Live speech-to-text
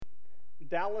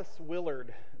Dallas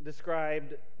Willard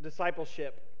described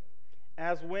discipleship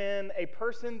as when a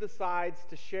person decides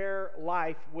to share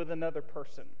life with another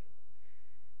person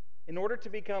in order to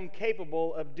become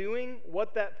capable of doing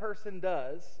what that person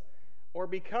does or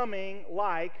becoming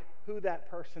like who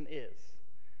that person is.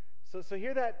 So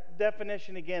hear that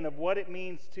definition again of what it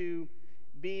means to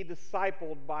be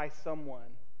discipled by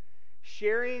someone.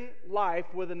 Sharing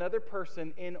life with another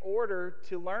person in order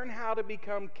to learn how to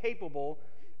become capable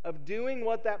of doing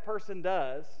what that person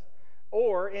does,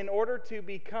 or in order to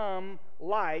become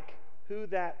like who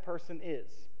that person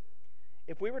is.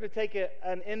 If we were to take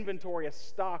an inventory, a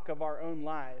stock of our own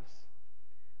lives,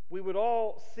 we would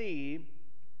all see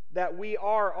that we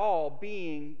are all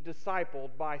being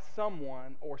discipled by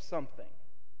someone or something.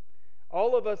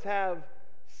 All of us have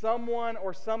someone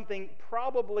or something,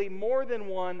 probably more than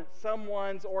one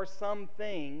someones or some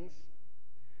things,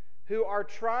 who are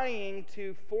trying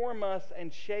to form us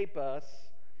and shape us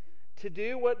to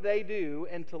do what they do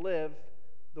and to live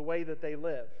the way that they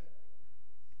live.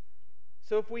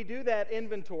 So if we do that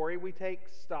inventory, we take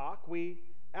stock, we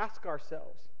ask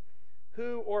ourselves,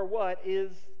 who or what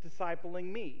is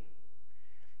discipling me?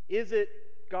 Is it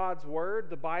God's Word,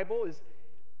 the Bible?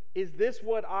 Is this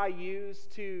what I use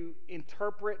to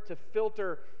interpret, to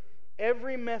filter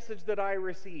every message that I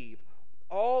receive?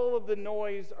 All of the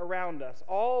noise around us,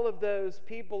 all of those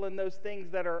people and those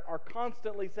things that are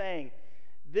constantly saying,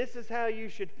 this is how you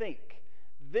should think.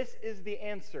 This is the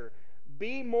answer.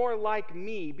 Be more like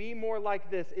me. Be more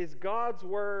like this. Is God's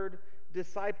Word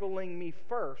discipling me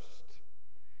first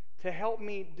to help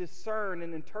me discern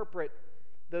and interpret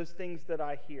those things that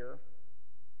I hear?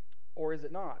 Or is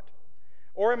it not?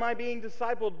 Or am I being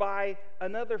discipled by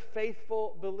another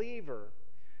faithful believer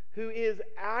who is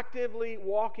actively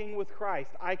walking with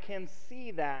Christ? I can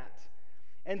see that.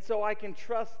 And so I can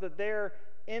trust that their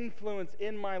influence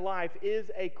in my life is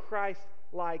a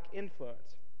Christ-like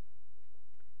influence.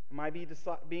 Am I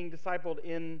being discipled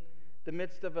in the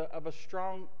midst of a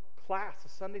strong class, a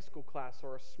Sunday school class,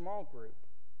 or a small group?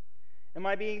 Am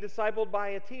I being discipled by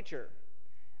a teacher?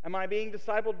 Am I being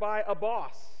discipled by a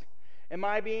boss? Am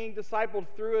I being discipled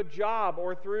through a job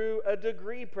or through a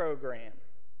degree program?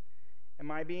 Am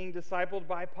I being discipled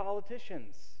by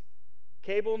politicians,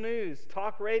 cable news,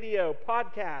 talk radio,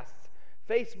 podcasts,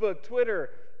 Facebook,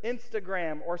 Twitter,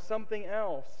 Instagram, or something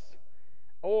else?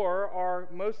 Or are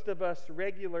most of us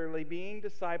regularly being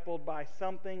discipled by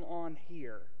something on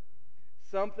here?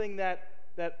 Something that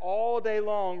all day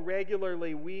long,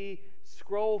 regularly, we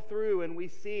scroll through and we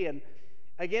see. And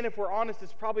again, if we're honest,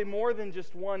 it's probably more than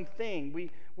just one thing.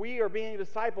 We are being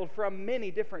discipled from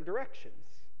many different directions.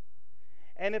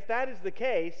 And if that is the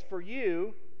case for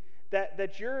you,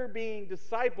 that you're being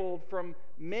discipled from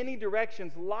many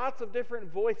directions, lots of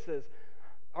different voices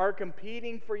are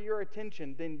competing for your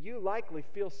attention, then you likely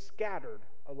feel scattered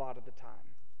a lot of the time.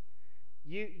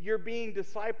 You're being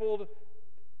discipled,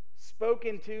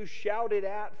 spoken to, shouted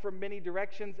at from many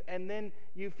directions, and then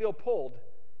you feel pulled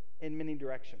in many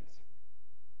directions.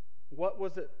 What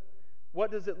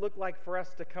does it look like for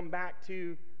us to come back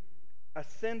to a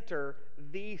center,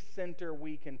 the center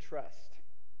we can trust?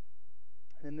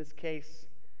 In this case,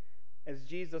 as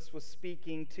Jesus was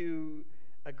speaking to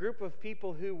a group of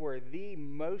people who were the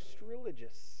most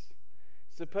religious,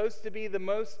 supposed to be the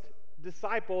most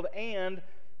discipled and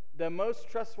the most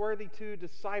trustworthy to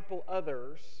disciple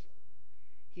others,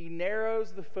 he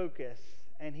narrows the focus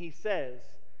and he says,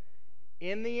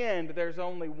 in the end, there's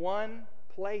only one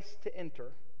place to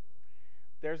enter.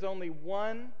 There's only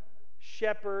one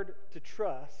shepherd to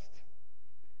trust,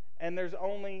 and there's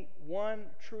only one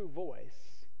true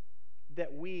voice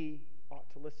that we ought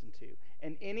to listen to.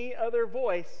 And any other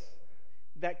voice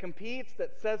that competes,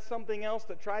 that says something else,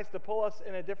 that tries to pull us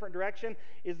in a different direction,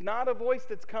 is not a voice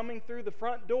that's coming through the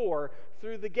front door,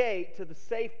 through the gate, to the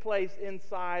safe place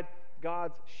inside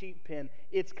God's sheep pen.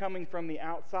 It's coming from the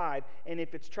outside. And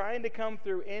if it's trying to come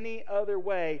through any other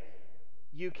way,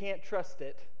 you can't trust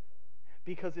it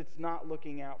because it's not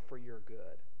looking out for your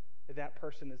good. That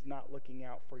person is not looking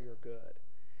out for your good.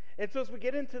 And so as we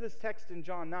get into this text in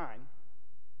John 9,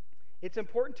 it's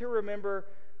important to remember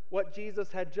what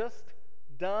Jesus had just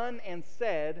done and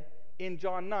said in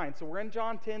John 9. So we're in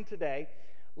John 10 today.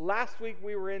 Last week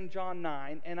we were in John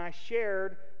 9, and I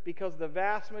shared, because the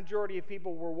vast majority of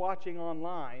people were watching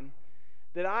online,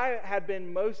 that I had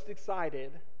been most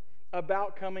excited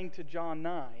about coming to John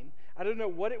 9. I don't know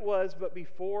what it was, but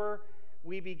before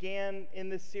we began in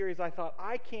this series, I thought,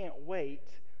 I can't wait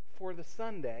for the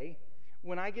Sunday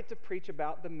when I get to preach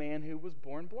about the man who was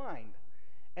born blind.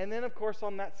 And then, of course,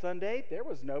 on that Sunday, there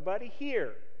was nobody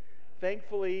here.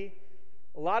 Thankfully,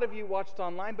 A lot of you watched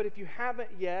online, but if you haven't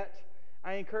yet,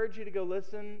 I encourage you to go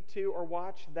listen to or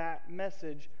watch that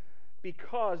message,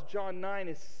 because John 9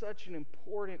 is such an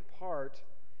important part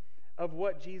of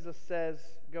what Jesus says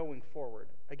going forward.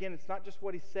 Again, it's not just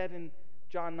what he said in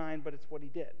John 9, but it's what he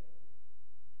did.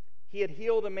 He had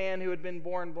healed a man who had been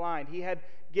born blind. He had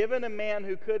given a man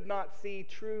who could not see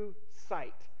true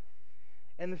sight.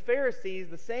 And the Pharisees,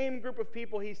 the same group of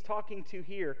people he's talking to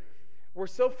here, were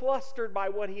so flustered by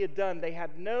what he had done. They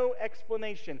had no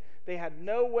explanation. They had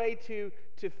no way to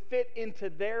fit into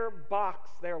their box,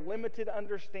 their limited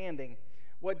understanding,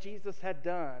 what Jesus had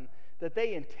done, that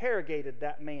they interrogated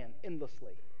that man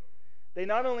endlessly. They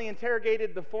not only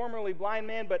interrogated the formerly blind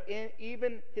man, but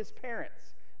even his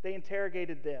parents. They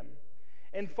interrogated them.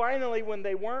 And finally, when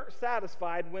they weren't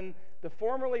satisfied, when the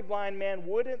formerly blind man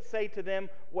wouldn't say to them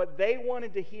what they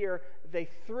wanted to hear, they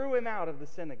threw him out of the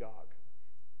synagogue.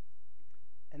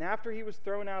 And after he was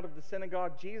thrown out of the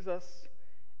synagogue, Jesus,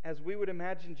 as we would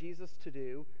imagine Jesus to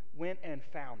do, went and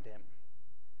found him.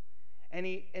 And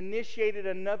he initiated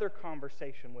another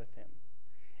conversation with him.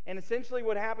 And essentially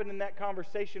what happened in that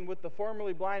conversation with the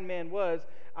formerly blind man was,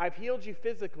 I've healed you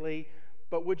physically,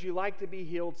 but would you like to be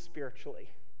healed spiritually?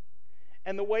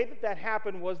 And the way that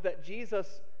happened was that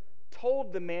Jesus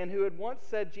told the man who had once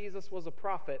said Jesus was a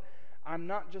prophet, I'm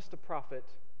not just a prophet.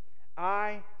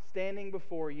 I, standing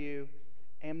before you,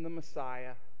 am the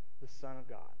Messiah, the Son of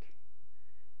God.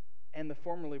 And the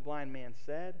formerly blind man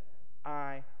said,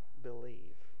 I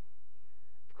believe.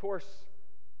 Of course,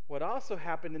 what also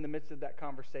happened in the midst of that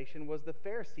conversation was the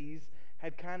Pharisees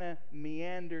had kind of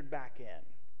meandered back in.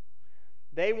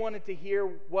 They wanted to hear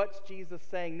what's Jesus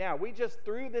saying now. We just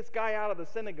threw this guy out of the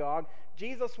synagogue.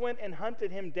 Jesus went and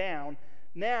hunted him down.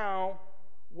 Now,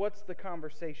 what's the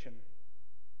conversation?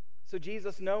 So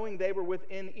Jesus, knowing they were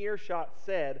within earshot,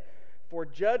 said, For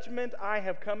judgment I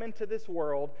have come into this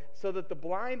world, so that the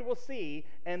blind will see,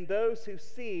 and those who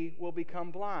see will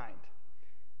become blind.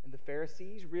 And the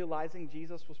Pharisees, realizing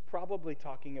Jesus was probably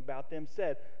talking about them,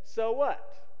 said, So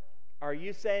what? Are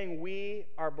you saying we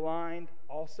are blind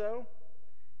also?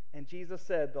 And Jesus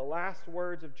said, the last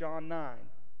words of John 9,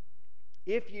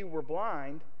 If you were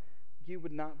blind, you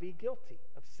would not be guilty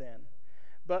of sin.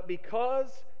 But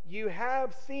because you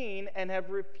have seen and have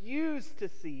refused to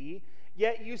see,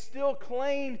 yet you still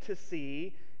claim to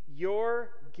see, your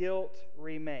guilt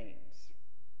remains.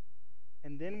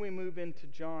 And then we move into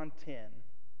John 10,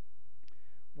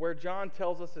 where John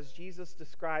tells us, as Jesus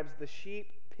describes the sheep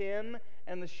pen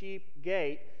and the sheep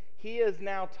gate, he is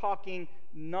now talking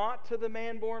not to the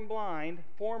man born blind,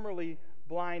 formerly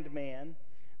blind man,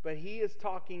 but he is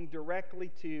talking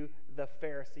directly to the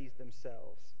Pharisees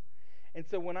themselves. And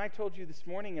so when I told you this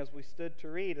morning as we stood to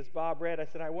read, as Bob read, I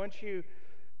said, I want you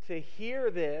to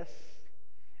hear this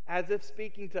as if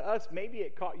speaking to us. Maybe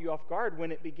it caught you off guard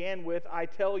when it began with, I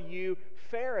tell you,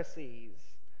 Pharisees.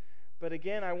 But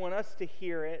again, I want us to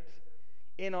hear it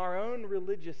in our own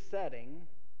religious setting,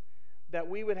 that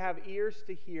we would have ears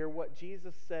to hear what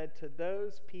Jesus said to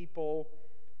those people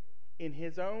in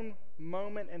his own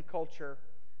moment and culture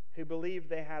who believed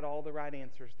they had all the right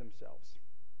answers themselves.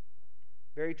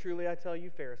 Very truly, I tell you,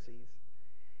 Pharisees,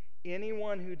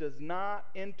 anyone who does not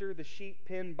enter the sheep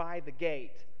pen by the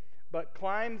gate, but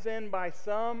climbs in by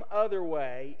some other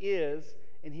way is,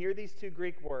 and hear these two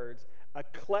Greek words, a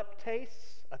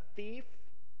kleptes, a thief,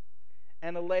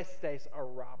 and a lestes, a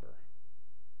robber.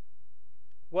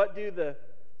 What do the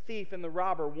thief and the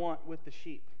robber want with the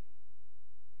sheep?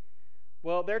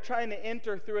 Well, they're trying to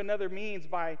enter through another means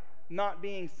by not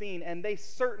being seen, and they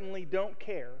certainly don't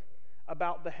care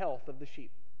about the health of the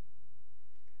sheep.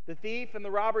 The thief and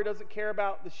the robber doesn't care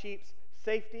about the sheep's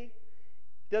safety.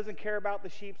 He doesn't care about the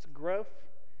sheep's growth.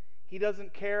 He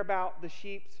doesn't care about the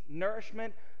sheep's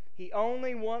nourishment. He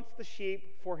only wants the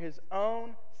sheep for his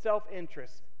own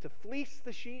self-interest, to fleece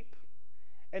the sheep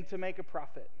and to make a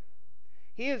profit.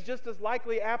 He is just as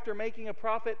likely, after making a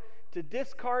profit, to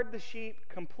discard the sheep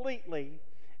completely,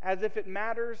 as if it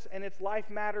matters and its life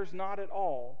matters not at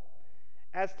all,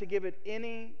 as to give it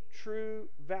any true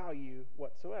value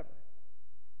whatsoever.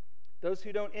 Those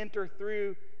who don't enter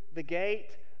through the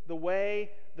gate, the way,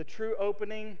 the true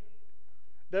opening,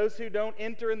 those who don't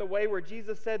enter in the way where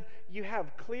Jesus said, you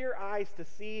have clear eyes to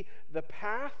see the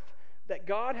path that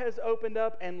God has opened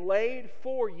up and laid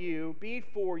for you,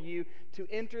 before you, to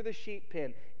enter the sheep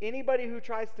pen. Anybody who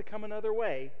tries to come another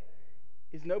way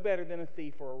is no better than a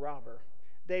thief or a robber.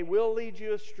 They will lead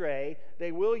you astray.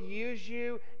 They will use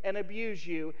you and abuse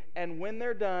you. And when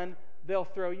they're done, they'll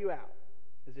throw you out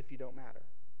as if you don't matter.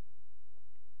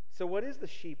 So what is the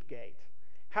sheep gate?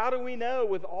 How do we know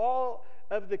with all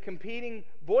of the competing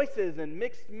voices and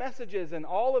mixed messages and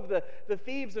all of the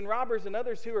thieves and robbers and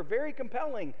others who are very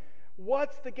compelling.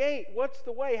 What's the gate? What's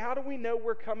the way? How do we know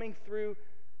we're coming through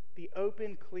the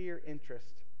open, clear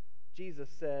interest? Jesus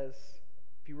says,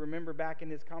 if you remember back in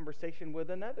his conversation with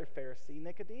another Pharisee,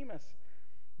 Nicodemus,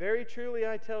 very truly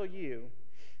I tell you,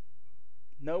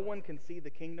 no one can see the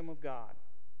kingdom of God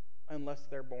unless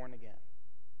they're born again.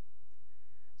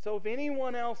 So if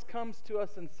anyone else comes to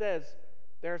us and says,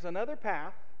 there's another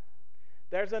path,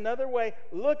 there's another way,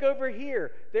 look over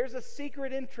here, there's a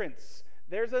secret entrance,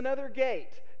 there's another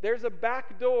gate, there's a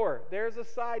back door, there's a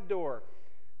side door.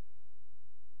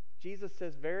 Jesus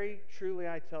says, very truly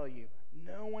I tell you,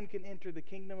 no one can enter the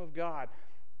kingdom of God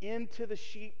into the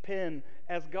sheep pen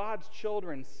as God's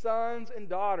children, sons and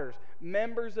daughters,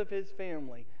 members of his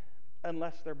family,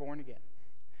 unless they're born again.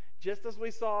 Just as we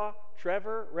saw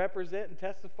Trevor represent and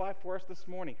testify for us this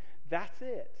morning, that's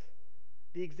it.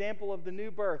 The example of the new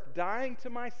birth, dying to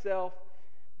myself,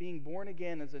 being born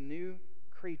again as a new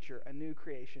creature, a new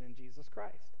creation in Jesus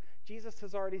Christ. Jesus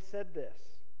has already said this.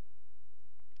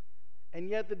 And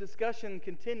yet the discussion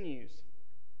continues.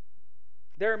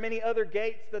 There are many other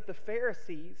gates that the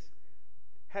Pharisees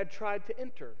had tried to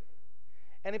enter.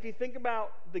 And if you think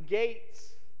about the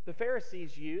gates the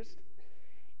Pharisees used,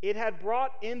 it had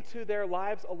brought into their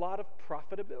lives a lot of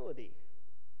profitability.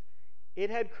 It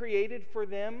had created for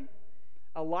them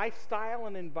a lifestyle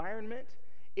and environment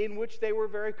in which they were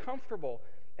very comfortable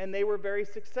and they were very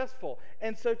successful.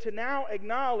 And so to now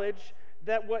acknowledge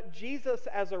that what Jesus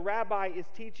as a rabbi is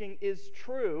teaching is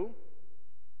true,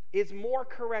 is more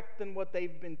correct than what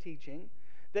they've been teaching,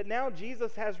 that now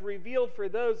Jesus has revealed for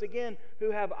those, again,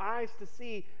 who have eyes to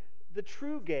see the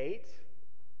true gate,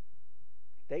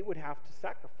 they would have to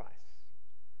sacrifice.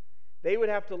 They would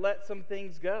have to let some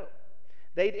things go.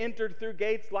 They'd entered through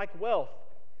gates like wealth,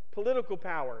 political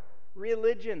power,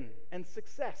 religion, and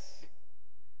success.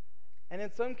 And in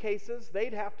some cases,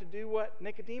 they'd have to do what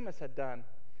Nicodemus had done.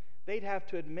 They'd have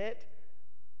to admit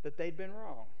that they'd been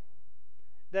wrong.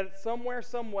 That somewhere,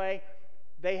 some way,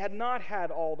 they had not had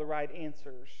all the right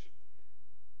answers.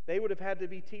 They would have had to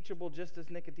be teachable just as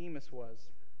Nicodemus was.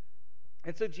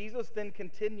 And so Jesus then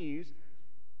continues,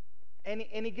 and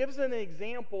he gives an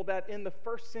example that in the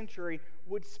first century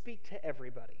would speak to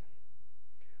everybody.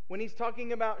 When he's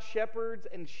talking about shepherds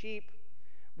and sheep,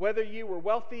 whether you were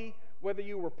wealthy, whether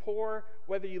you were poor,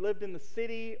 whether you lived in the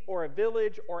city or a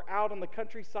village or out on the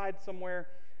countryside somewhere,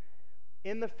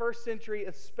 in the first century,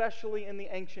 especially in the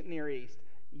ancient Near East,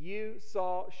 you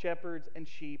saw shepherds and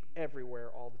sheep everywhere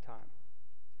all the time.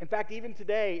 In fact, even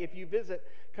today, if you visit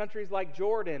countries like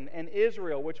Jordan and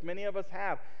Israel, which many of us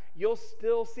have, you'll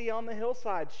still see on the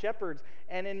hillside shepherds,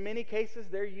 and in many cases,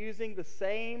 they're using the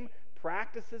same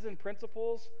practices and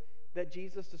principles that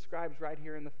Jesus describes right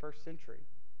here in the first century.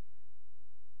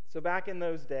 So back in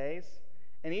those days,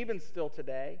 and even still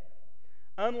today,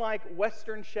 unlike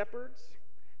Western shepherds,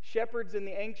 shepherds in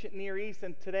the ancient Near East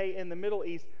and today in the Middle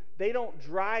East, they don't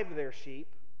drive their sheep.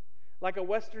 Like a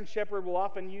Western shepherd will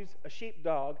often use a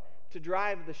sheepdog to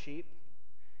drive the sheep.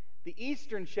 The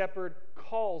Eastern shepherd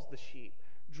calls the sheep,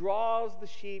 draws the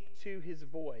sheep to his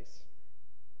voice.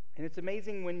 And it's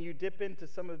amazing when you dip into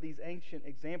some of these ancient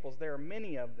examples, there are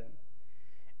many of them,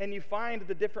 and you find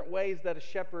the different ways that a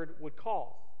shepherd would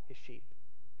call his sheep.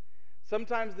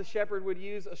 Sometimes the shepherd would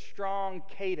use a strong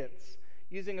cadence,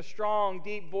 using a strong,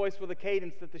 deep voice with a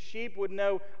cadence that the sheep would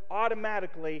know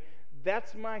automatically,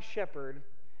 that's my shepherd,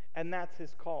 and that's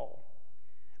his call.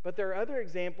 But there are other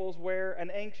examples where an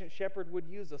ancient shepherd would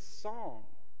use a song.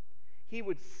 He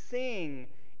would sing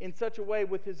in such a way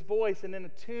with his voice and in a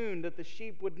tune that the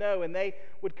sheep would know, and they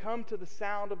would come to the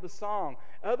sound of the song.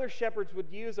 Other shepherds would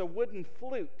use a wooden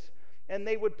flute, and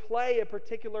they would play a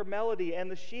particular melody, and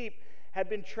the sheep had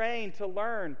been trained to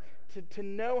learn, to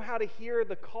know how to hear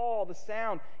the call, the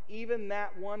sound, even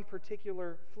that one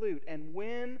particular flute. And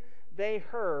when they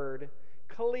heard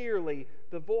clearly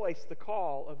the voice, the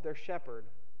call of their shepherd,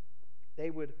 they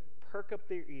would perk up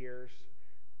their ears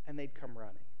and they'd come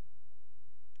running.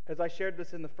 As I shared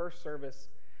this in the first service,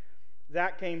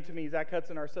 Zach came to me, Zach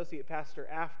Hudson, our associate pastor,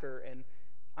 after, and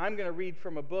I'm going to read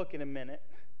from a book in a minute,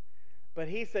 but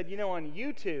he said, on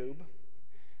YouTube,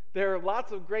 there are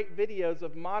lots of great videos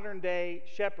of modern-day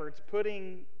shepherds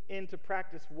putting into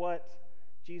practice what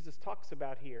Jesus talks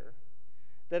about here,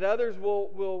 that others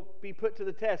will be put to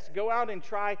the test. Go out and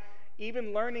try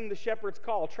even learning the shepherd's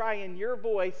call. Try in your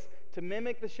voice to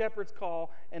mimic the shepherd's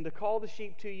call and to call the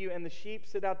sheep to you, and the sheep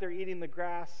sit out there eating the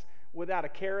grass without a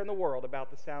care in the world about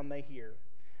the sound they hear.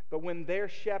 But when their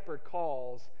shepherd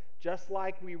calls, just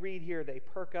like we read here, they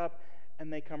perk up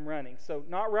and they come running. So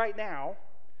not right now,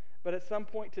 But at some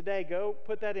point today, go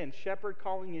put that in, shepherd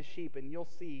calling his sheep, and you'll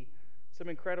see some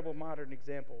incredible modern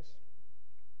examples.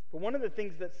 But one of the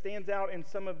things that stands out in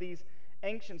some of these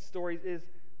ancient stories is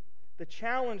the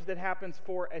challenge that happens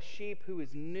for a sheep who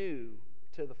is new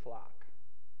to the flock,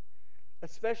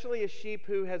 especially a sheep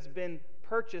who has been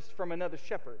purchased from another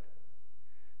shepherd,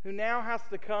 who now has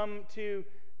to come to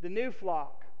the new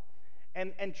flock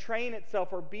and train itself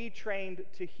or be trained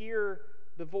to hear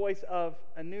the voice of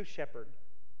a new shepherd.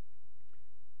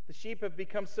 The sheep have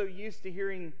become so used to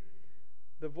hearing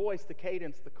the voice, the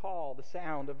cadence, the call, the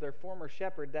sound of their former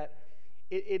shepherd that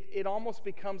it almost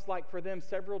becomes like for them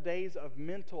several days of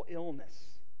mental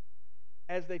illness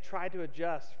as they try to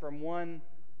adjust from one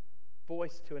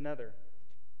voice to another.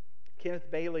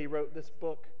 Kenneth Bailey wrote this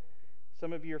book.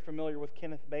 Some of you are familiar with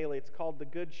Kenneth Bailey. It's called The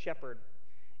Good Shepherd.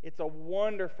 It's a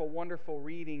wonderful, wonderful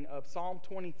reading of Psalm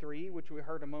 23, which we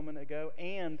heard a moment ago,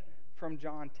 and from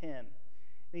John 10. And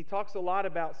he talks a lot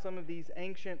about some of these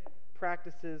ancient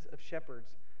practices of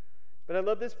shepherds. But I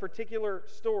love this particular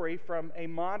story from a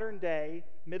modern-day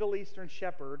Middle Eastern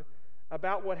shepherd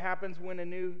about what happens when a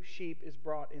new sheep is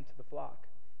brought into the flock.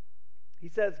 He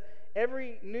says,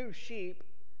 every new sheep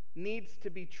needs to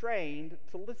be trained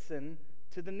to listen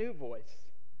to the new voice.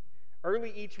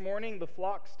 Early each morning, the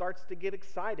flock starts to get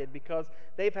excited because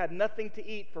they've had nothing to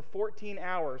eat for 14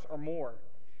 hours or more.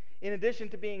 In addition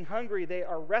to being hungry, they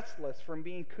are restless from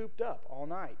being cooped up all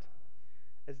night.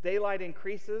 As daylight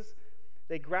increases,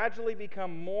 they gradually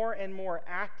become more and more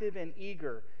active and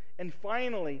eager. And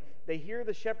finally, they hear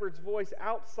the shepherd's voice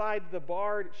outside the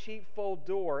barred sheepfold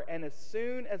door. And as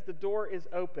soon as the door is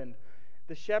opened,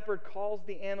 the shepherd calls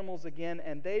the animals again,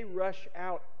 and they rush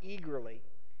out eagerly,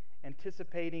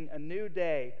 anticipating a new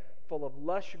day full of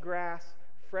lush grass,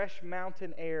 fresh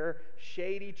mountain air,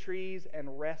 shady trees,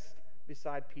 and rest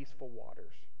beside peaceful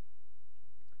waters.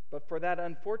 But for that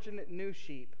unfortunate new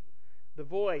sheep, the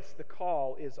voice, the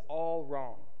call, is all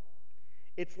wrong.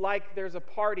 It's like there's a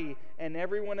party and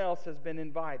everyone else has been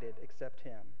invited except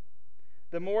him.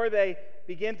 The more they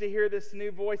begin to hear this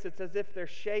new voice, it's as if they're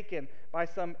shaken by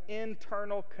some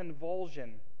internal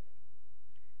convulsion.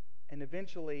 And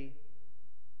eventually,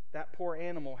 that poor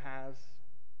animal has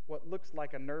what looks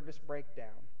like a nervous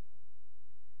breakdown.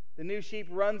 The new sheep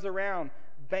runs around,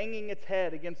 banging its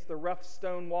head against the rough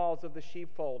stone walls of the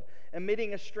sheepfold,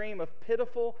 emitting a stream of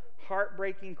pitiful,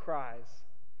 heartbreaking cries.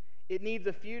 It needs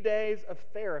a few days of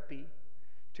therapy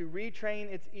to retrain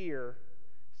its ear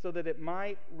so that it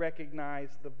might recognize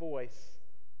the voice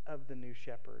of the new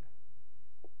shepherd.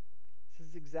 This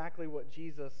is exactly what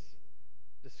Jesus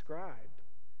described.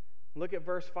 Look at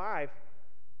verse 5.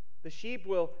 The sheep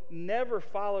will never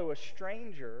follow a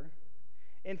stranger.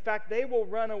 In fact, they will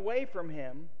run away from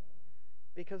him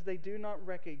because they do not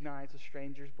recognize a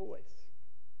stranger's voice.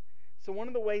 So one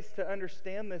of the ways to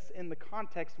understand this in the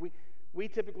context, we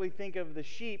typically think of the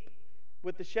sheep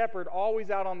with the shepherd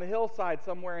always out on the hillside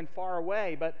somewhere and far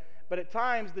away. But at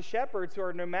times, the shepherds who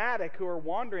are nomadic, who are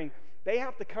wandering, they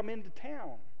have to come into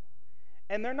town.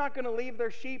 And they're not going to leave their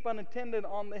sheep unattended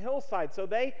on the hillside. So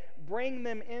they bring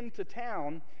them into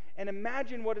town. And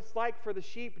imagine what it's like for the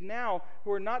sheep now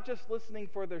who are not just listening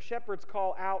for their shepherd's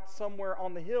call out somewhere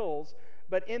on the hills,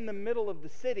 but in the middle of the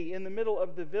city, in the middle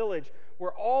of the village,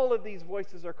 where all of these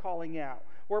voices are calling out,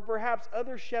 where perhaps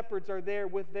other shepherds are there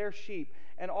with their sheep,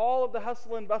 and all of the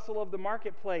hustle and bustle of the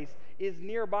marketplace is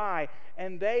nearby,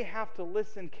 and they have to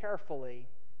listen carefully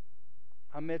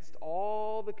amidst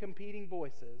all the competing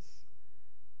voices,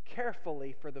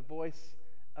 carefully for the voice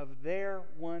of their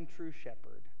one true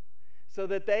shepherd, so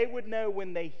that they would know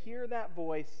when they hear that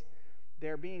voice,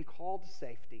 they're being called to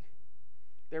safety.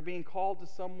 They're being called to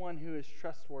someone who is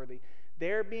trustworthy.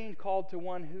 They're being called to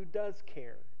one who does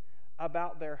care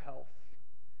about their health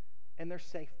and their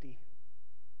safety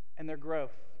and their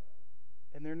growth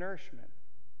and their nourishment.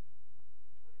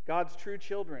 God's true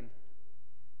children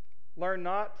learn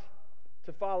not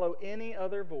to follow any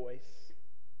other voice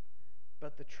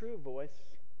but the true voice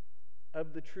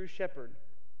of the true shepherd.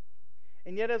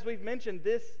 And yet, as we've mentioned,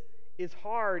 this is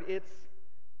hard. It's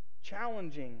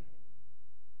challenging.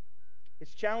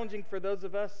 It's challenging for those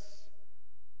of us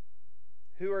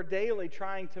who are daily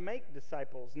trying to make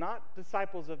disciples, not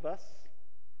disciples of us,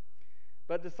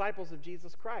 but disciples of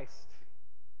Jesus Christ.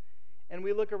 And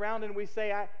we look around and we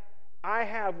say,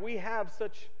 we have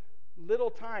such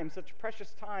little time, such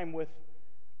precious time with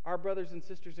our brothers and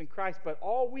sisters in Christ, but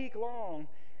all week long,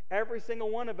 every single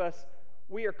one of us,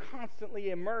 we are constantly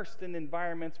immersed in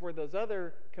environments where those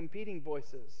other competing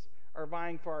voices are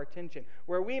vying for our attention.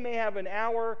 Where we may have an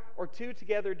hour or two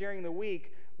together during the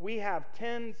week, we have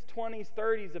 10s, 20s,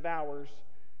 30s of hours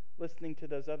listening to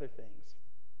those other things.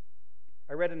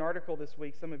 I read an article this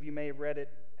week, some of you may have read it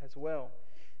as well,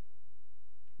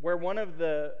 where one of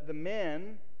the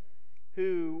men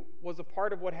who was a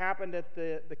part of what happened at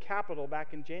the Capitol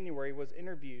back in January was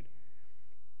interviewed.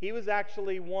 He was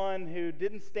actually one who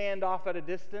didn't stand off at a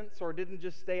distance or didn't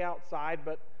just stay outside,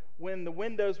 but when the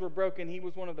windows were broken, he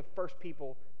was one of the first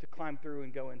people to climb through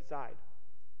and go inside.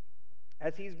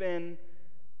 As he's been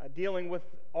dealing with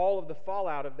all of the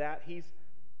fallout of that, he's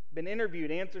been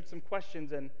interviewed, answered some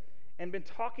questions, and been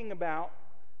talking about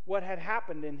what had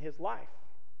happened in his life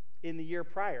in the year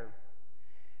prior.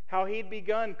 How he'd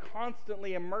begun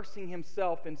constantly immersing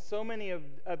himself in so many of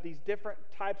these different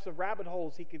types of rabbit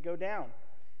holes he could go down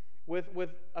with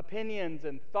opinions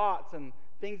and thoughts and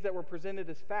things that were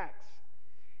presented as facts.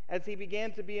 As he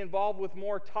began to be involved with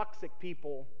more toxic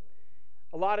people,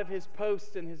 a lot of his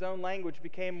posts in his own language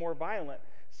became more violent.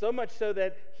 So much so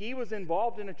that he was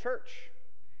involved in a church.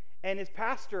 And his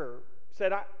pastor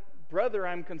said, "Brother,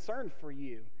 I'm concerned for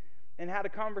you," and had a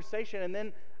conversation. And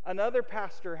then another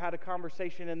pastor had a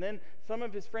conversation, and then some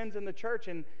of his friends in the church.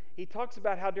 And he talks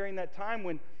about how during that time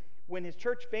when his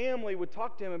church family would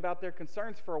talk to him about their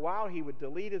concerns for a while, he would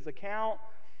delete his account.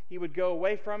 He would go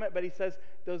away from it. But he says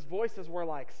those voices were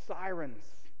like sirens,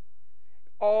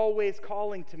 always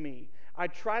calling to me. I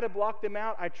try to block them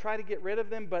out. I try to get rid of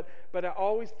them, but I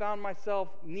always found myself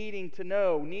needing to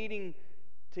know, needing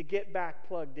to get back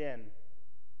plugged in.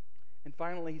 And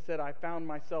finally, he said, I found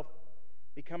myself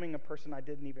becoming a person I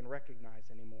didn't even recognize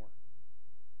anymore.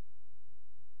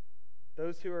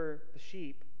 Those who are the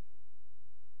sheep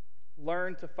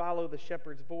learn to follow the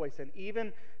shepherd's voice. And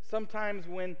even sometimes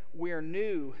when we're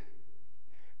new,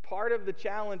 part of the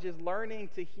challenge is learning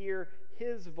to hear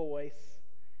his voice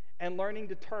and learning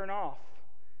to turn off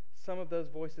some of those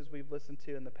voices we've listened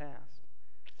to in the past.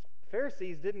 The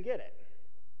Pharisees didn't get it.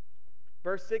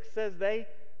 Verse 6 says they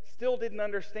still didn't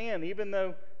understand, even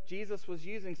though Jesus was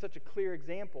using such a clear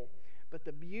example. But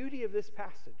the beauty of this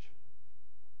passage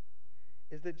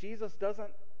is that Jesus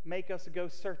doesn't make us go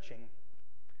searching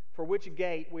for which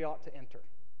gate we ought to enter.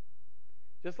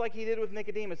 Just like he did with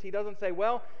Nicodemus, he doesn't say,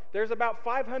 well, there's about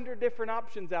 500 different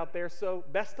options out there, so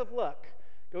best of luck.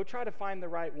 Go try to find the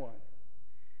right one.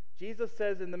 Jesus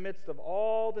says in the midst of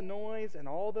all the noise and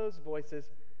all those voices,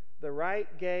 the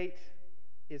right gate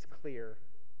is clear.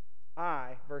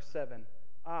 Verse 7,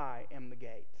 I am the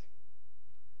gate.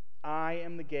 I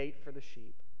am the gate for the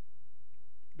sheep.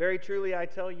 Very truly I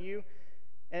tell you,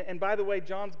 and by the way,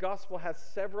 John's gospel has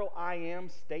several I am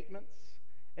statements,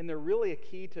 and they're really a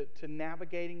key to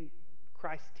navigating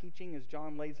Christ's teaching as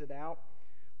John lays it out.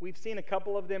 We've seen a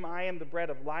couple of them. I am the bread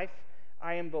of life.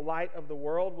 I am the light of the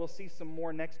world. We'll see some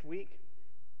more next week.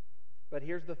 But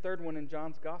here's the third one in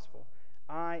John's gospel.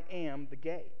 I am the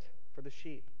gate for the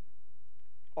sheep.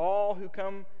 All who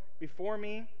come before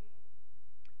me,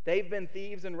 they've been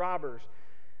thieves and robbers.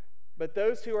 But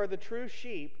those who are the true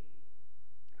sheep,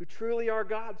 who truly are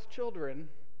God's children,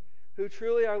 who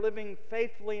truly are living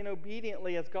faithfully and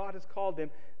obediently as God has called them,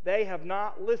 they have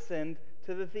not listened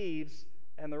to the thieves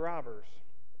and the robbers.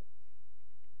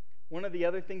 One of the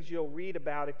other things you'll read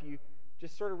about if you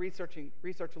just sort of research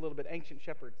a little bit, ancient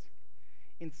shepherds.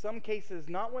 In some cases,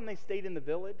 not when they stayed in the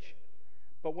village,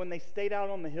 but when they stayed out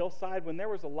on the hillside, when there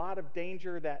was a lot of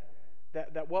danger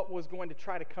that what was going to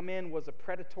try to come in was a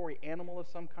predatory animal of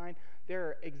some kind, there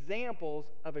are examples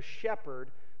of a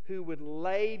shepherd who would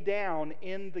lay down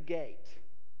in the gate,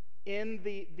 in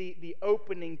the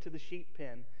opening to the sheep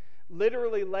pen.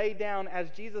 Literally lay down,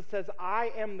 as Jesus says,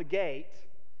 I am the gate.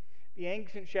 The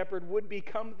ancient shepherd would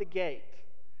become the gate,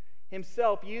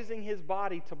 himself using his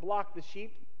body to block the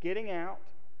sheep getting out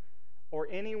or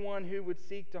anyone who would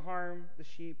seek to harm the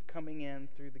sheep coming in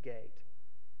through the gate.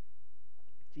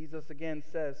 Jesus again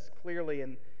says clearly,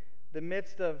 in the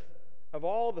midst of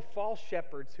all the false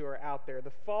shepherds who are out there,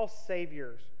 the false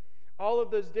saviors, all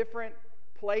of those different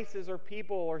places or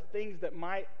people or things that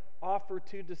might offer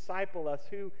to disciple us,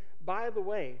 who, by the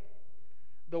way,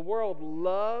 the world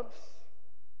loves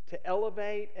to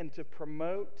elevate and to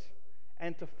promote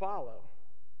and to follow,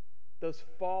 those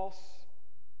false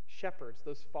shepherds,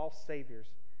 those false saviors.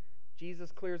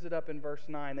 Jesus clears it up in verse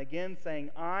 9, again saying,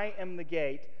 I am the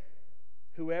gate.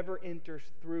 Whoever enters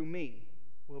through me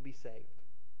will be saved.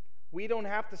 We don't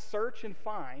have to search and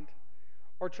find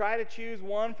or try to choose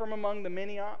one from among the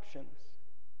many options.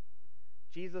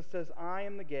 Jesus says, I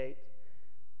am the gate.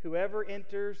 Whoever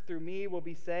enters through me will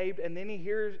be saved. And then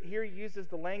here he uses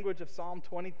the language of Psalm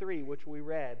 23, which we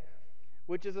read,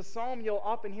 which is a psalm you'll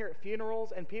often hear at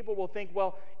funerals, and people will think,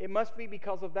 well, it must be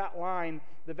because of that line,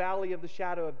 the valley of the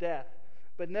shadow of death.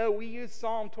 But no, we use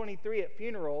Psalm 23 at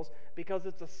funerals because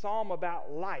it's a psalm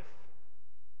about life.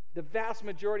 The vast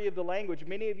majority of the language,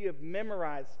 many of you have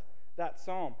memorized that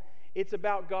psalm. It's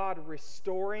about God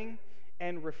restoring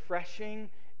and refreshing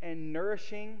and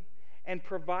nourishing and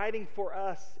providing for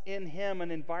us in Him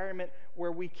an environment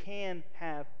where we can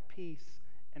have peace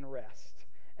and rest.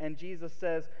 And Jesus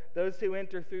says, those who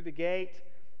enter through the gate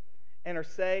and are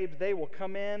saved, they will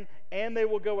come in and they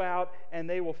will go out and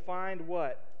they will find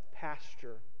what?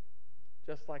 Pasture.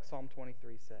 Just like Psalm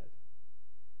 23 said.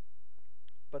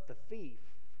 But the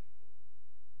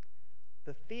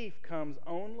thief comes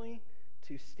only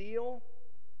to steal,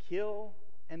 kill,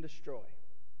 and destroy.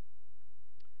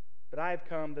 But I have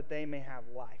come that they may have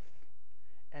life,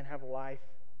 and have life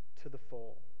to the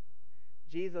full.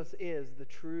 Jesus is the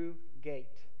true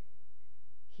gate.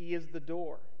 He is the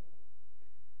door.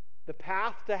 The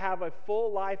path to have a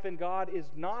full life in God is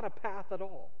not a path at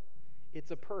all.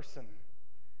 It's a person.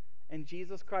 And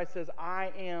Jesus Christ says,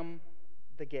 I am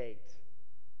the gate.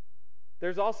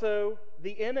 There's also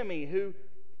the enemy who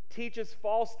teaches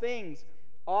false things,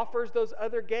 offers those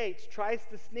other gates, tries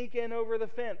to sneak in over the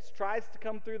fence, tries to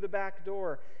come through the back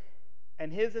door.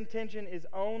 And his intention is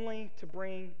only to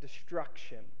bring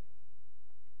destruction.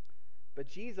 But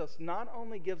Jesus not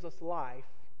only gives us life,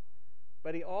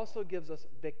 but He also gives us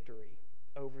victory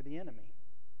over the enemy,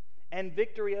 and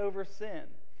victory over sin,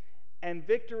 and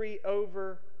victory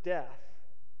over death.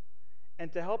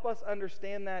 And to help us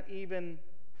understand that even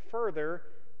further,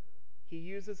 He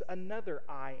uses another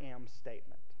I am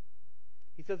statement.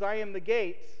 He says, I am the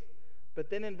gate, but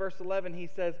then in verse 11 He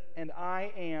says, and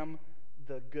I am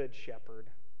the good shepherd.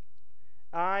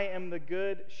 I am the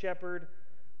good shepherd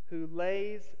who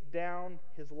lays down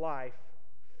his life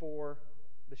for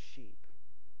the sheep.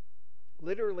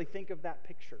 Literally think of that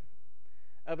picture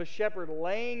of a shepherd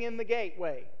laying in the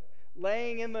gateway,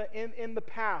 laying in the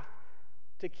path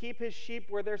to keep his sheep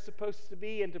where they're supposed to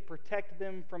be and to protect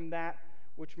them from that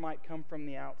which might come from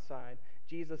the outside.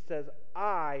 Jesus says,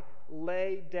 I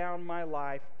lay down my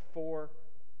life for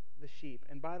the sheep.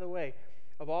 And by the way,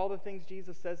 of all the things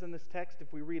Jesus says in this text,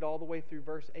 if we read all the way through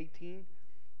verse 18,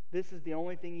 this is the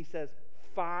only thing He says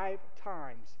 5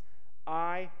 times.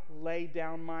 I lay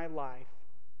down my life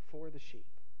for the sheep.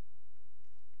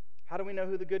 How do we know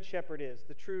who the good shepherd is,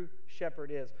 the true shepherd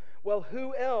is? Well,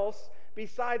 who else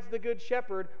besides the good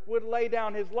shepherd would lay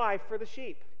down his life for the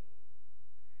sheep?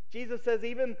 Jesus says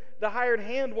even the hired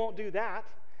hand won't do that.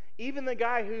 Even the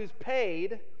guy who's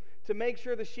paid to make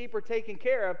sure the sheep are taken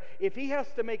care of, if he has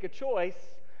to make a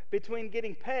choice between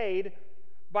getting paid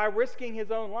by risking his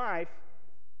own life,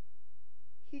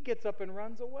 he gets up and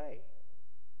runs away.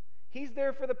 He's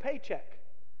there for the paycheck.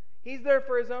 He's there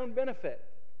for his own benefit.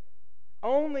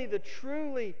 Only the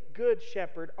truly good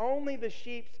shepherd, only the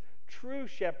sheep's true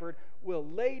shepherd will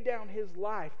lay down his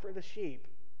life for the sheep.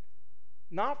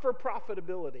 Not for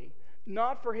profitability,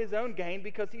 not for his own gain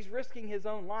because he's risking his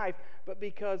own life, but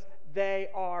because they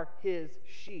are his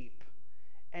sheep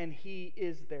and he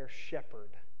is their shepherd.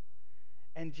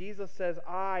 And Jesus says,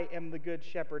 I am the good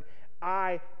shepherd.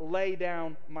 I lay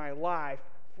down my life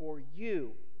for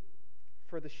you,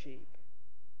 for the sheep.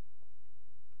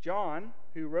 John,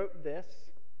 who wrote this,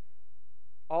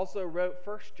 also wrote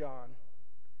 1 John.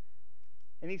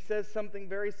 And he says something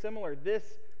very similar. This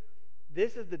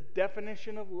is the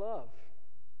definition of love.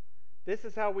 This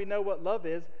is how we know what love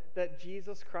is, that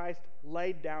Jesus Christ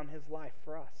laid down his life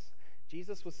for us.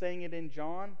 Jesus was saying it in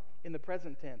John in the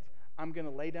present tense. I'm going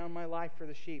to lay down my life for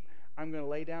the sheep. I'm going to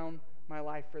lay down my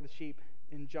life for the sheep.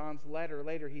 In John's letter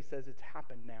later, he says it's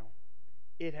happened now.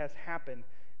 It has happened.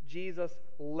 Jesus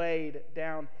laid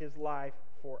down his life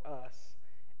for us.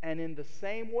 And in the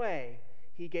same way,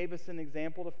 he gave us an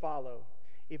example to follow.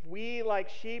 If we, like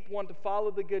sheep, want to follow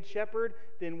the Good Shepherd,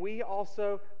 then we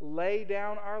also lay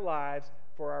down our lives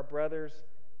for our brothers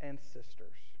and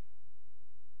sisters.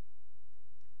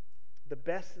 The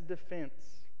best defense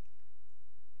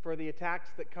for the attacks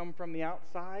that come from the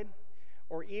outside,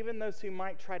 or even those who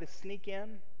might try to sneak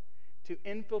in to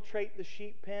infiltrate the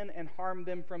sheep pen and harm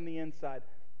them from the inside.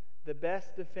 The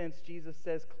best defense, Jesus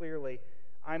says clearly,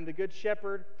 I'm the good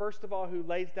shepherd, first of all, who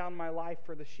lays down my life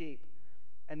for the sheep.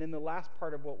 And in the last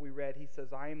part of what we read, he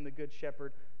says, I am the good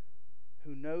shepherd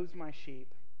who knows my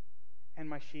sheep, and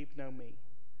my sheep know me.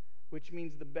 Which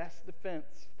means the best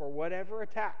defense for whatever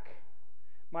attack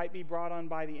might be brought on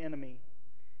by the enemy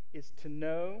is to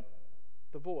know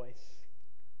the voice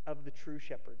of the true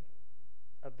shepherd,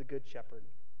 of the good shepherd.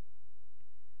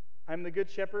 I'm the good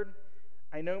shepherd.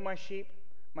 I know my sheep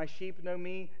know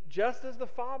me, just as the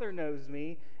Father knows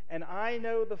me, and I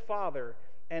know the Father,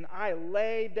 and I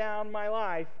lay down my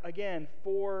life, again,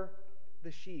 for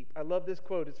the sheep. I love this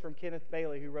quote. It's from Kenneth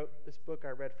Bailey, who wrote this book I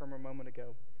read from a moment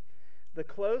ago. The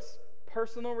close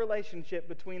personal relationship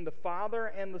between the Father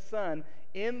and the Son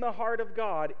in the heart of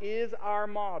God is our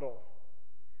model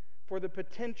for the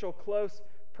potential close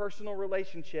personal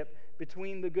relationship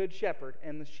between the Good Shepherd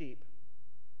and the sheep.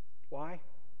 Why?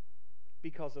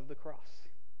 Because of the cross.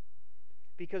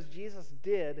 Because Jesus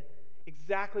did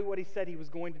exactly what he said he was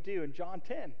going to do in John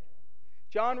 10.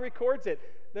 John records it.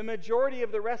 The majority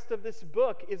of the rest of this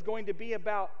book is going to be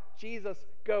about Jesus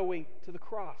going to the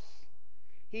cross.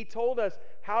 He told us,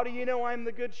 how do you know I'm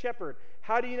the Good Shepherd?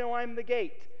 How do you know I'm the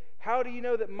gate? How do you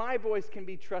know that my voice can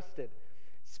be trusted?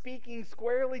 Speaking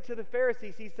squarely to the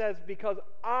Pharisees, he says, because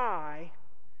I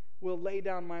will lay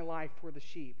down my life for the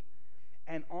sheep.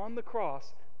 And on the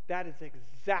cross, that is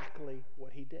exactly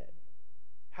what he did.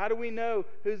 How do we know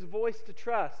whose voice to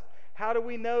trust? How do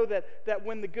we know that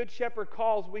when the Good Shepherd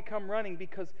calls, we come running?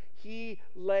 Because he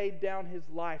laid down his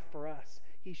life for us.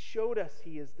 He showed us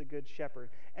he is the Good Shepherd.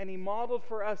 And he modeled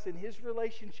for us in his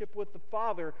relationship with the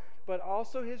Father, but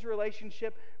also his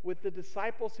relationship with the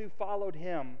disciples who followed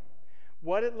him,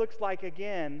 what it looks like,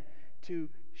 again, to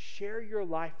share your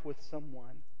life with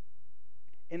someone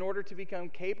in order to become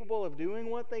capable of doing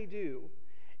what they do,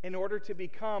 in order to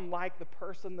become like the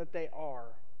person that they are.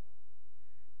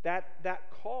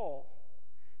 That call,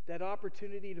 that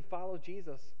opportunity to follow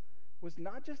Jesus was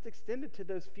not just extended to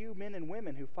those few men and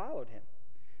women who followed him.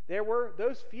 There were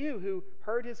those few who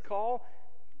heard his call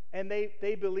and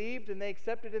they believed and they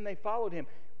accepted and they followed him.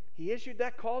 He issued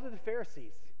that call to the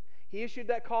Pharisees. He issued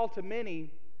that call to many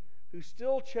who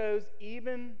still chose,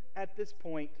 even at this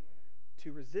point,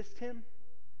 to resist him,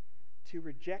 to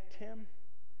reject him,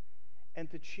 and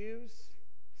to choose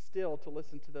still to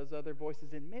listen to those other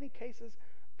voices. In many cases,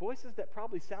 voices that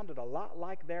probably sounded a lot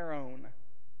like their own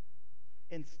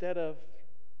instead of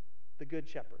the Good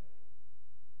Shepherd.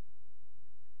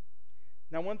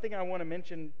 Now, one thing I want to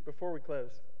mention before we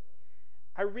close.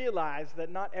 I realize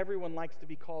that not everyone likes to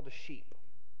be called a sheep,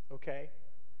 okay?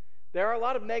 There are a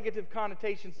lot of negative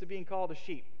connotations to being called a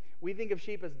sheep. We think of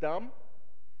sheep as dumb.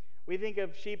 We think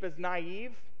of sheep as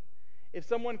naive. If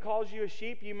someone calls you a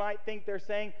sheep, you might think they're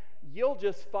saying, you'll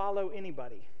just follow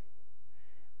anybody.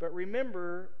 But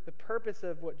remember, the purpose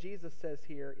of what Jesus says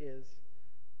here is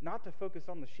not to focus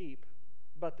on the sheep,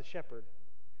 but the shepherd.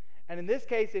 And in this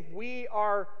case, if we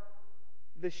are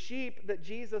the sheep that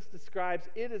Jesus describes,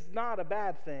 it is not a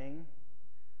bad thing.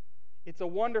 It's a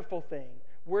wonderful thing.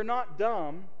 We're not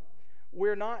dumb.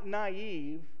 We're not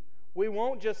naive. We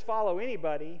won't just follow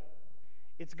anybody.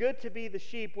 It's good to be the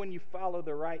sheep when you follow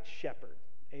the right shepherd.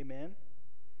 Amen?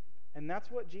 And that's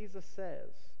what Jesus says.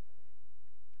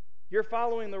 You're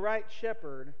following the right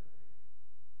shepherd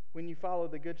when you follow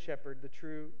the Good Shepherd, the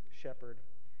true shepherd.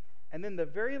 And then the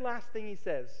very last thing he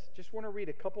says, just want to read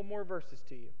a couple more verses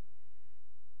to you.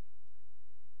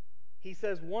 He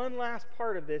says one last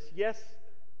part of this, yes,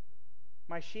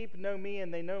 my sheep know me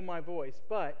and they know my voice,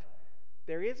 but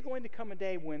there is going to come a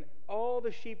day when all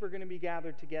the sheep are going to be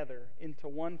gathered together into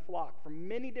one flock from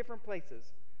many different places.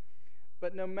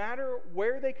 But no matter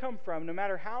where they come from, no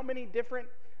matter how many different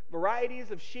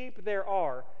varieties of sheep there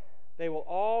are, they will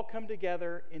all come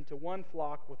together into one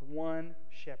flock with one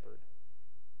shepherd.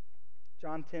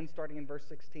 John 10, starting in verse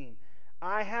 16.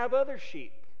 I have other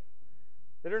sheep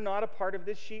that are not a part of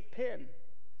this sheep pen.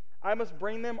 I must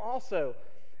bring them also.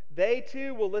 They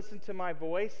too will listen to my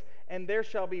voice, and there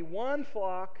shall be one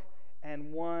flock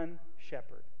and one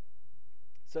shepherd.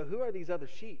 So who are these other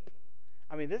sheep?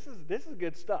 I mean, this is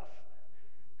good stuff.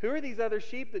 Who are these other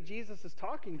sheep that Jesus is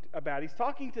talking about? He's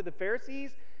talking to the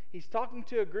Pharisees. He's talking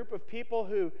to a group of people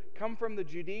who come from the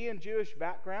Judean Jewish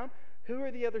background. Who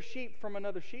are the other sheep from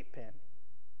another sheep pen?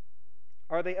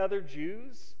 Are they other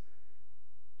Jews?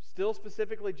 Still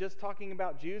specifically just talking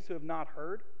about Jews who have not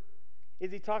heard?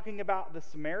 Is he talking about the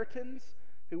Samaritans,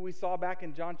 who we saw back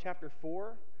in John chapter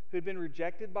 4, who had been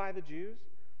rejected by the Jews?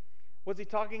 Was he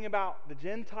talking about the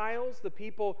Gentiles, the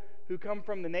people who come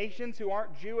from the nations who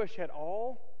aren't Jewish at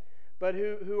all, but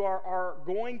who are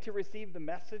going to receive the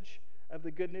message of the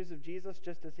good news of Jesus,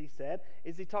 just as he said?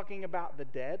 Is he talking about the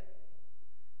dead?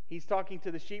 He's talking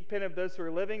to the sheep pen of those who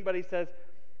are living, but he says,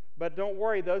 but don't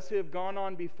worry, those who have gone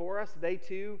on before us, they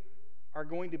too are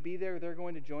going to be there. They're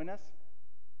going to join us.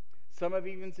 Some have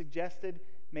even suggested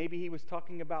maybe he was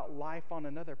talking about life on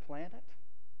another planet.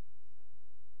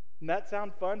 Doesn't that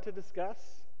sound fun to discuss?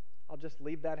 I'll just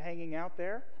leave that hanging out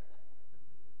there.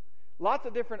 Lots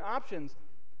of different options.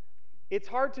 It's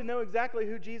hard to know exactly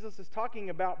who Jesus is talking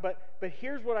about, but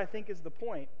here's what I think is the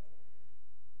point.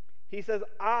 He says,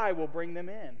 I will bring them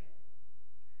in.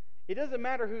 It doesn't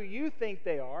matter who you think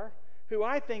they are, who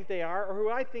I think they are, or who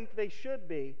I think they should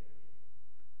be.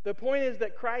 The point is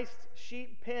that Christ's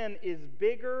sheep pen is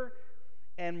bigger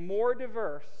and more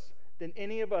diverse than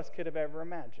any of us could have ever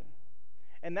imagined.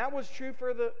 And that was true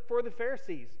for the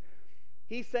Pharisees.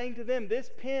 He's saying to them, this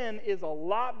pen is a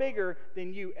lot bigger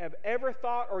than you have ever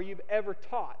thought or you've ever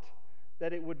taught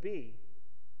that it would be.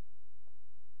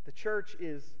 The church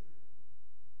is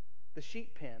the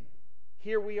sheep pen.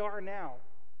 Here we are now.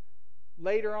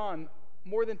 Later on,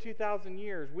 more than 2,000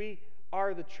 years, we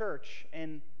are the church,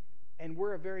 and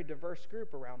we're a very diverse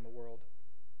group around the world.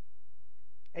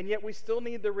 And yet we still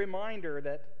need the reminder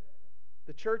that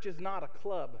the church is not a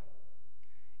club.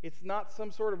 It's not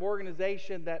some sort of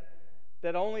organization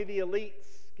that only the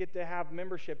elites get to have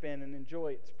membership in and enjoy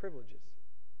its privileges.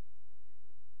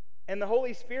 And the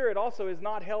Holy Spirit also is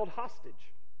not held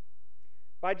hostage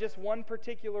by just one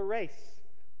particular race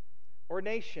or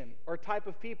nation or type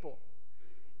of people.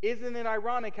 Isn't it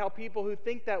ironic how people who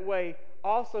think that way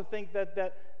also think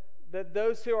that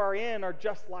those who are in are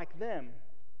just like them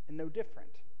and no different?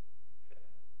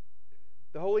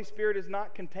 The Holy Spirit is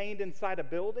not contained inside a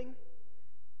building,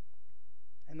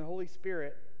 and the Holy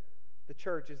Spirit, the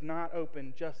church, is not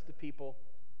open just to people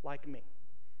like me.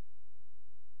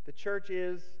 The church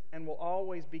is and will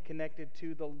always be connected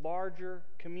to the larger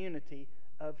community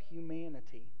of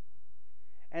humanity.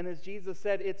 And as Jesus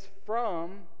said, it's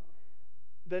from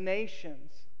the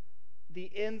nations,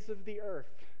 the ends of the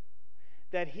earth,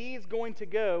 that He's going to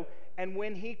go, and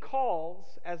when He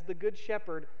calls as the Good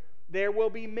Shepherd, there will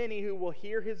be many who will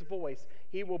hear His voice.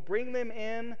 He will bring them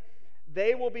in.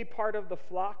 They will be part of the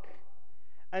flock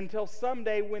until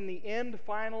someday when the end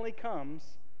finally comes,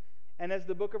 and as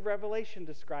the book of Revelation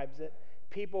describes it,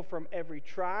 people from every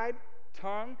tribe,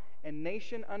 tongue, and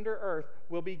nation under earth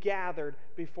will be gathered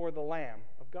before the Lamb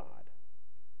of God.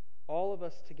 All of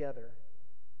us together.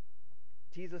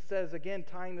 Jesus says, again,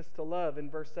 tying this to love in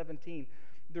verse 17,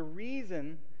 the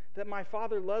reason that my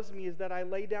Father loves me is that I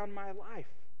lay down my life.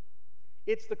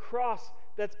 It's the cross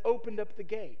that's opened up the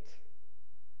gate.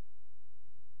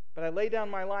 But I lay down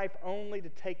my life only to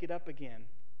take it up again,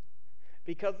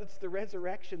 because it's the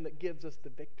resurrection that gives us the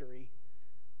victory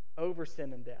over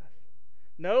sin and death.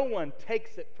 No one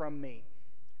takes it from me.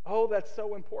 Oh, that's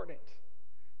so important.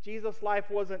 Jesus' life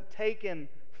wasn't taken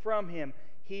from Him.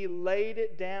 He laid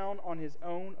it down on His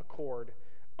own accord,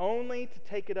 only to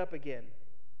take it up again.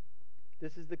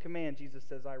 This is the command, Jesus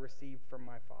says, I received from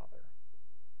my Father.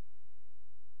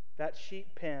 That sheep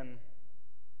pen,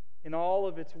 in all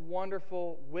of its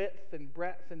wonderful width and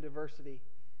breadth and diversity,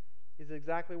 is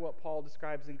exactly what Paul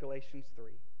describes in Galatians 3.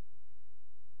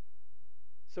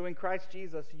 So in Christ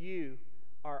Jesus, you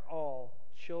are all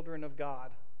children of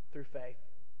God through faith.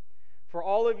 For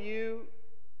all of you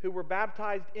who were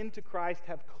baptized into Christ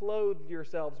have clothed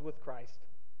yourselves with Christ.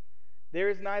 There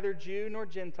is neither Jew nor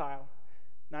Gentile,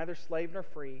 neither slave nor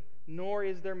free, nor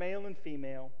is there male and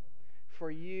female,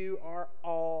 for you are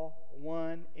all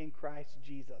one in Christ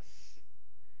Jesus.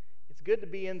 It's good to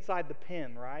be inside the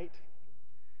pen, right?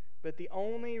 But the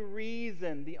only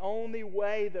reason, the only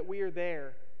way that we are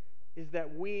there is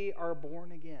that we are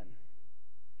born again.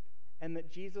 And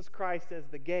that Jesus Christ, as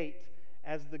the gate,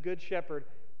 as the Good Shepherd,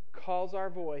 calls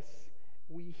our voice.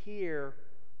 We hear,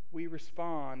 we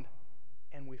respond,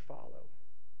 and we follow.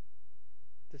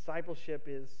 Discipleship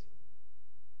is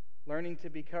learning to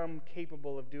become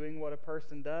capable of doing what a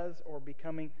person does or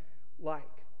becoming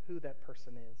like who that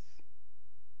person is.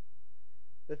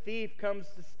 The thief comes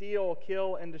to steal,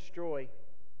 kill, and destroy.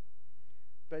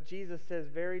 But Jesus says,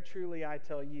 very truly I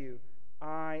tell you,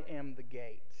 I am the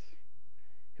gate.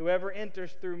 Whoever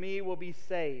enters through me will be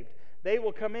saved. They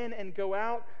will come in and go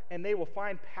out, and they will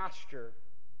find pasture.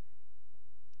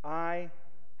 I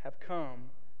have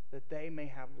come that they may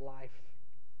have life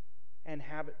and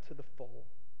have it to the full.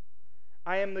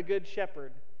 I am the good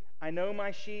shepherd. I know my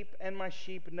sheep, and my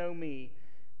sheep know me,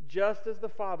 just as the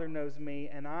Father knows me,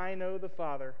 and I know the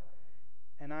Father,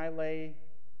 and I lay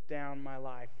down my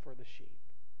life for the sheep.